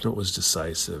judgment was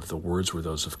decisive, the words were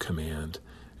those of command,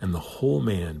 and the whole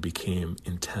man became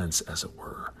intense, as it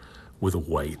were, with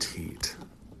white heat."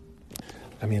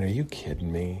 I mean, are you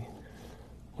kidding me?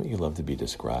 Wouldn't you love to be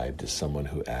described as someone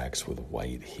who acts with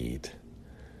white heat?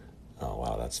 Oh,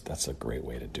 wow, that's a great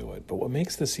way to do it. But what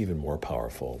makes this even more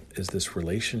powerful is this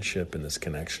relationship and this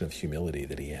connection of humility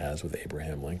that he has with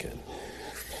Abraham Lincoln.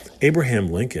 Abraham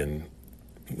Lincoln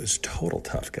was a total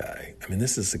tough guy. I mean,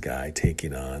 this is the guy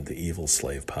taking on the evil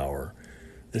slave power.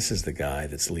 This is the guy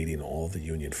that's leading all the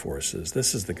Union forces.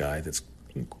 This is the guy that's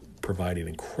providing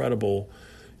incredible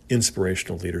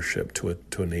inspirational leadership to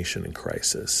a nation in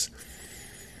crisis.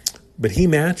 But he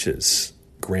matches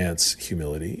Grant's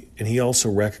humility, and he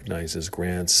also recognizes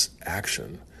Grant's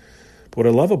action. But what I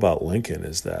love about Lincoln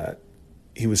is that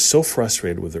he was so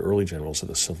frustrated with the early generals of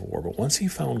the Civil War, but once he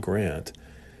found Grant,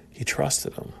 he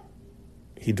trusted him.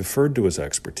 He deferred to his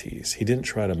expertise. He didn't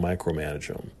try to micromanage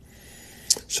him.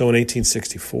 So in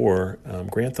 1864,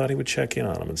 Grant thought he would check in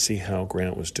on him and see how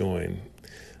Grant was doing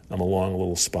along a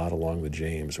little spot along the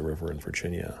James River in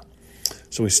Virginia.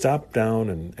 So he stopped down,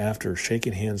 and after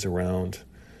shaking hands around,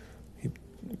 he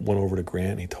went over to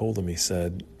Grant and he told him, he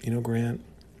said, "You know, Grant,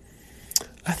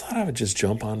 I thought I would just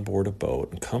jump on board a boat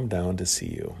and come down to see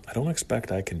you. I don't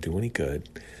expect I can do any good.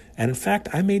 And in fact,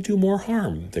 I may do more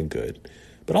harm than good.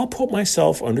 But I'll put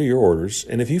myself under your orders,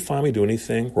 and if you find me do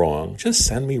anything wrong, just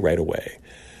send me right away."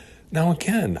 Now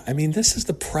again, I mean, this is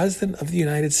the President of the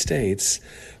United States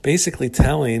basically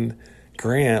telling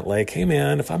Grant, like, "Hey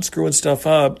man, if I'm screwing stuff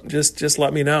up, just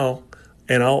let me know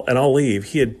and I'll leave."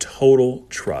 He had total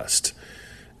trust.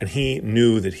 And he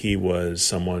knew that he was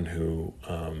someone who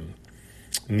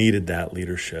needed that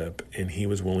leadership, and he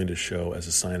was willing to show as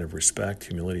a sign of respect,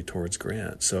 humility towards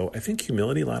Grant. So I think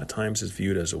humility a lot of times is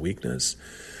viewed as a weakness,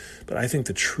 but I think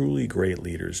the truly great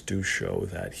leaders do show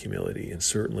that humility, and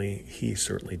he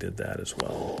certainly did that as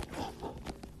well.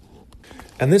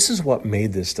 And this is what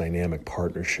made this dynamic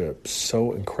partnership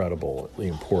so incredibly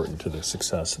important to the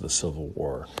success of the Civil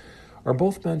War, are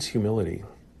both men's humility.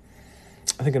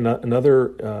 I think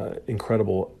another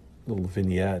incredible little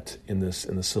vignette in the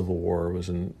Civil War was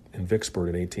in Vicksburg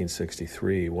in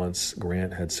 1863, once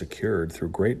Grant had secured, through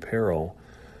great peril,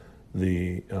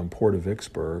 the port of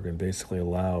Vicksburg and basically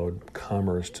allowed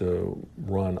commerce to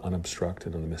run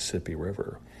unobstructed on the Mississippi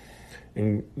River.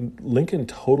 And Lincoln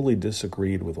totally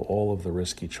disagreed with all of the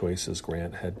risky choices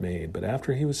Grant had made, but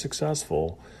after he was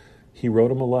successful, he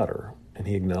wrote him a letter, and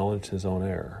he acknowledged his own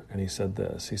error. And he said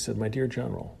this. He said, "My dear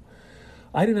General,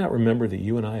 I do not remember that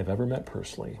you and I have ever met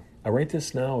personally. I write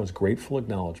this now as grateful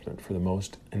acknowledgement for the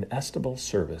most inestimable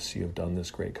service you have done this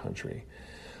great country.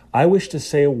 I wish to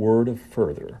say a word of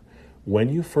further. When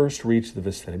you first reached the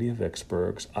vicinity of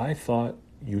Vicksburg, I thought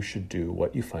you should do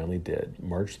what you finally did,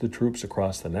 march the troops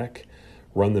across the neck,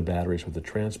 run the batteries with the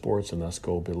transports, and thus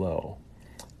go below.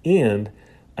 And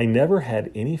I never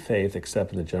had any faith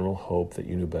except in the general hope that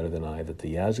you knew better than I that the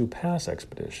Yazoo Pass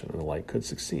expedition and the like could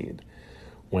succeed.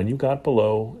 When you got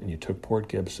below and you took Port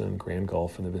Gibson, Grand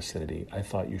Gulf in the vicinity, I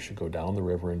thought you should go down the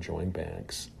river and join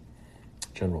Banks,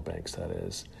 General Banks, that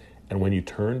is. And when you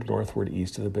turned northward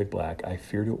east of the Big Black, I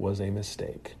feared it was a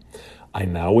mistake. I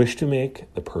now wish to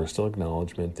make the personal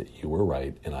acknowledgement that you were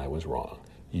right and I was wrong.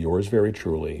 Yours very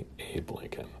truly, Abe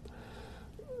Lincoln."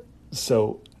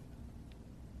 So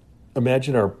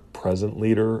imagine our present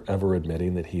leader ever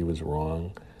admitting that he was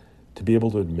wrong. To be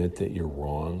able to admit that you're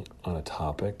wrong on a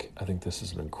topic, I think this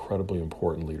is an incredibly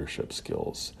important leadership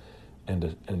skills,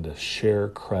 and to share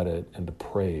credit and to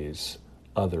praise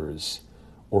others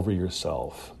over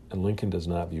yourself. And Lincoln does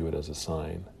not view it as a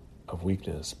sign of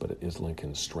weakness, but it is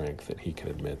Lincoln's strength that he can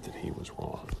admit that he was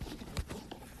wrong.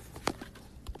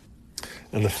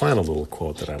 And the final little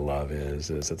quote that I love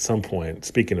is at some point,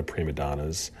 speaking of prima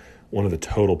donnas, one of the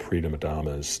total prima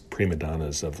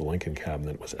donnas of the Lincoln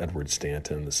cabinet was Edward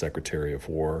Stanton, the Secretary of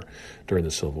War during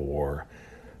the Civil War.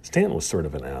 Stanton was sort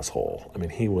of an asshole. I mean,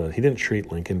 he didn't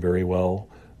treat Lincoln very well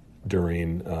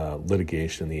during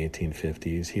litigation in the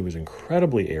 1850s. He was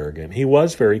incredibly arrogant. He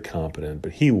was very competent,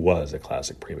 but he was a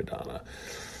classic prima donna.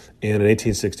 And in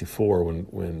 1864,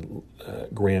 when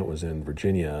Grant was in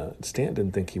Virginia, Stanton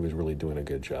didn't think he was really doing a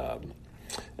good job.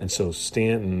 And so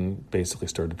Stanton basically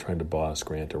started trying to boss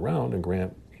Grant around, and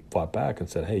Grant fought back and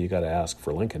said, "Hey, you got to ask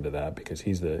for Lincoln to that because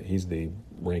he's the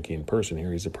ranking person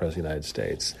here. He's the President of the United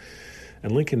States."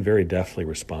 And Lincoln very deftly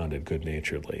responded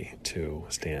good-naturedly to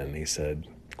Stanton. He said,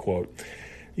 quote,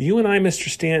 "You and I, Mr.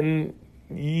 Stanton,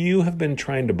 you have been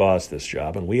trying to boss this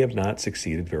job, and we have not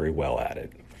succeeded very well at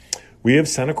it. We have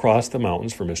sent across the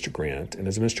mountains for Mr. Grant, and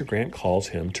as Mr. Grant calls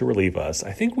him to relieve us,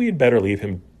 I think we had better leave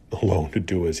him alone to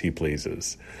do as he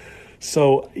pleases."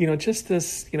 So, just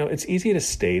this, it's easy to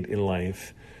state in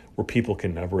life where people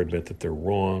can never admit that they're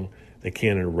wrong. They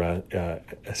can't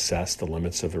assess the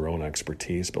limits of their own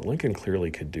expertise, but Lincoln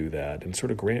clearly could do that, and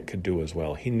sort of Grant could do as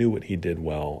well. He knew what he did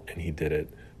well, and he did it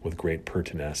with great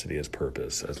pertinacity as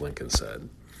purpose, as Lincoln said.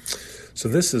 So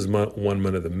this is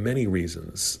one of the many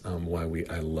reasons why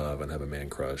I love and have a man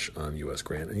crush on U.S.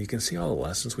 Grant. And you can see all the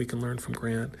lessons we can learn from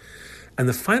Grant. And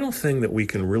the final thing that we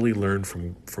can really learn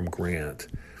from Grant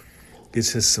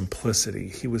is his simplicity.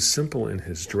 He was simple in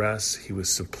his dress. He was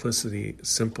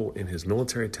simple in his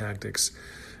military tactics.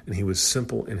 And he was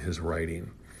simple in his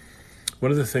writing.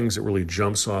 One of the things that really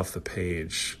jumps off the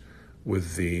page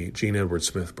with the Gene Edward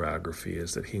Smith biography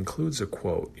is that he includes a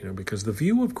quote, because the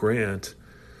view of Grant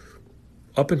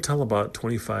up until about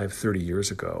 25, 30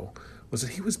 years ago was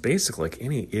that he was basically like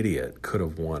any idiot could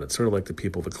have won. It's sort of like the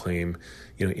people that claim,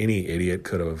 any idiot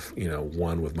could have,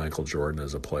 won with Michael Jordan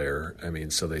as a player. I mean,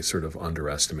 so they sort of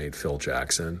underestimate Phil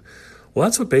Jackson. Well,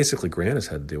 that's what basically Grant has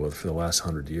had to deal with for the last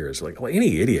 100 years. Like, well,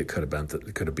 any idiot could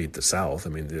have beat the South. I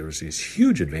mean, there was these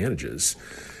huge advantages.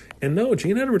 And no,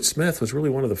 Gene Edward Smith was really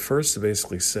one of the first to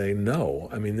basically say no.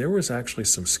 I mean, there was actually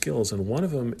some skills, and one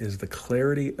of them is the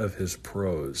clarity of his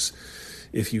prose.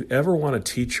 If you ever want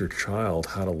to teach your child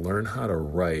how to learn how to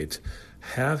write,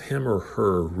 have him or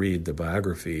her read the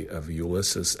biography of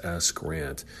Ulysses S.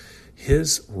 Grant.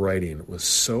 His writing was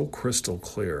so crystal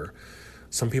clear.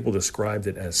 Some people described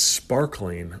it as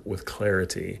sparkling with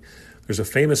clarity. There's a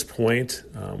famous point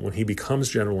when he becomes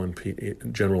General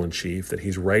in Chief that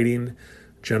he's writing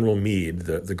General Meade,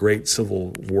 the great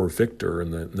Civil War victor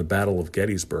in the Battle of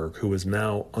Gettysburg, who is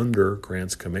now under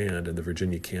Grant's command in the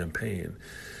Virginia campaign.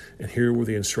 And here were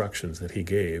the instructions that he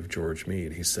gave George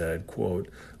Meade. He said, quote,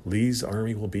 "Lee's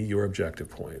army will be your objective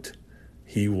point.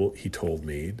 He told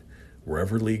Meade,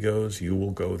 wherever Lee goes, you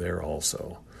will go there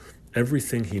also."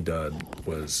 Everything he did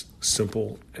was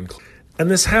simple and clear. And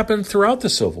this happened throughout the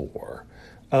Civil War.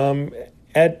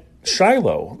 At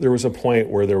Shiloh, there was a point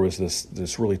where there was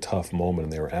this really tough moment,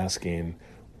 and they were asking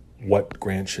what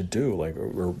Grant should do,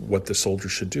 or what the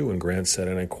soldiers should do. And Grant said,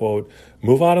 and I quote,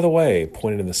 "Move out of the way,"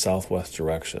 pointing in the southwest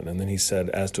direction. And then he said,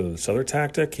 as to the southern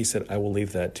tactic, he said, "I will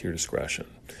leave that to your discretion."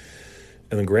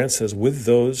 And then Grant says, with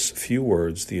those few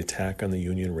words, the attack on the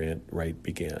Union right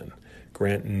began.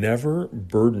 Grant never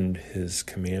burdened his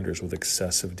commanders with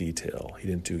excessive detail. He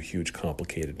didn't do huge,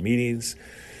 complicated meetings,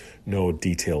 no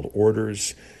detailed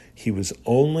orders. He was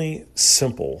only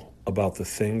simple about the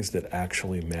things that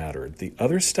actually mattered. The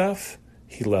other stuff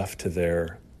he left to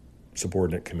their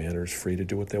subordinate commanders free to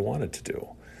do what they wanted to do.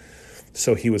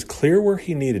 So he was clear where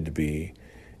he needed to be,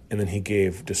 and then he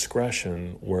gave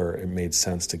discretion where it made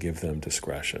sense to give them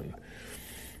discretion.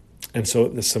 And so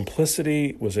the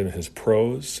simplicity was in his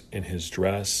prose, in his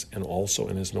dress, and also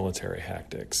in his military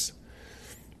tactics,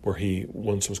 where he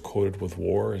once was quoted with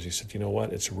war as he said, you know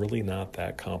what, it's really not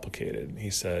that complicated. He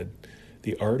said,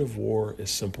 the art of war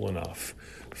is simple enough.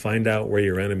 Find out where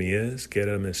your enemy is, get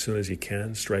him as soon as you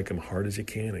can, strike him hard as you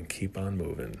can, and keep on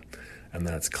moving. And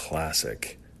that's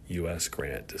classic U.S.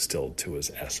 Grant distilled to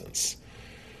his essence.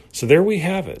 So there we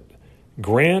have it.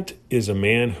 Grant is a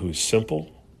man who's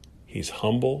simple, he's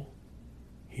humble,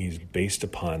 he's based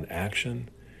upon action,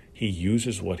 he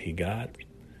uses what he got,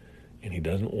 and he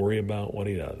doesn't worry about what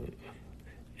he doesn't.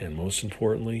 And most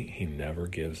importantly, he never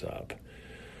gives up.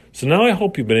 So now I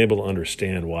hope you've been able to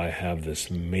understand why I have this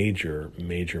major,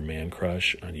 major man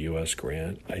crush on U.S.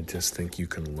 Grant. I just think you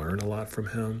can learn a lot from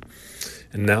him.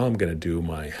 And now I'm going to do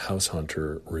my House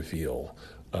Hunter reveal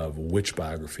of which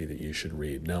biography that you should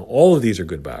read. Now, all of these are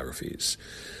good biographies.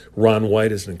 Ron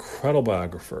White is an incredible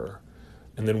biographer.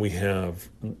 And then we have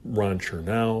Ron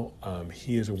Chernow.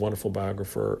 He is a wonderful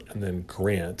biographer. And then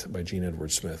Grant by Gene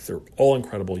Edward Smith. They're all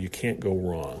incredible. You can't go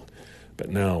wrong. But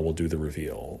now we'll do the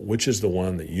reveal, which is the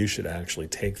one that you should actually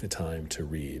take the time to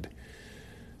read.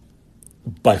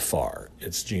 By far,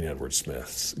 it's Gene Edward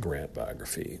Smith's Grant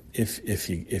biography. If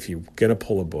you're going to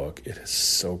pull a book, it is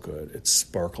so good. It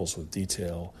sparkles with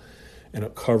detail, and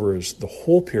it covers the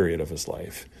whole period of his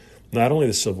life, not only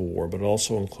the Civil War, but it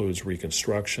also includes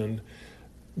Reconstruction.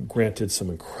 Grant did some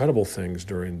incredible things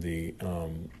during the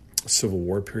Civil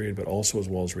War period, but also as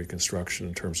well as Reconstruction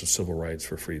in terms of civil rights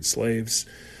for freed slaves.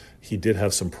 He did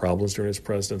have some problems during his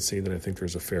presidency that I think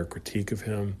there's a fair critique of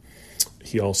him.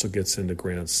 He also gets into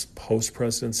Grant's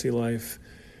post-presidency life.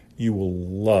 You will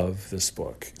love this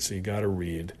book. So you got to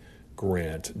read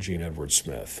Grant, Gene Edward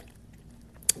Smith.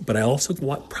 But I also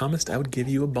promised I would give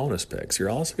you a bonus pick. So you're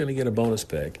also going to get a bonus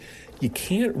pick. You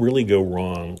can't really go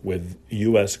wrong with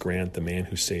U.S. Grant, the Man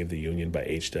Who Saved the Union by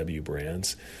H.W.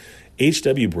 Brands.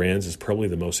 H.W. Brands is probably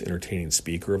the most entertaining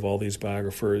speaker of all these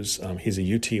biographers. He's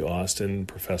a UT Austin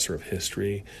professor of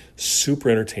history, super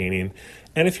entertaining.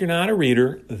 And if you're not a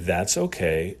reader, that's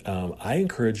okay. I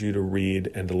encourage you to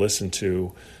read and to listen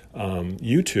to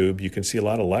YouTube. You can see a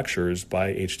lot of lectures by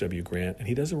H.W. Grant, and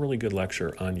he does a really good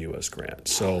lecture on U.S. Grant.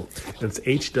 So it's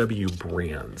H.W.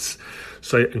 Brands.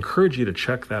 So I encourage you to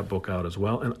check that book out as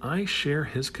well. And I share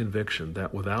his conviction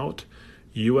that without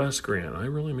U.S. Grant, I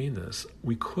really mean this,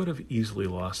 we could have easily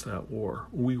lost that war.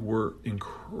 We were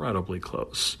incredibly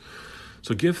close.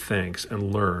 So give thanks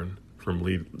and learn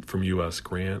from U.S.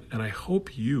 Grant, and I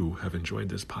hope you have enjoyed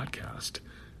this podcast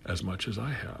as much as I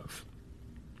have.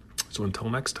 So until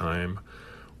next time,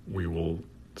 we will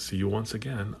see you once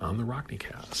again on the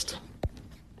Rockneycast.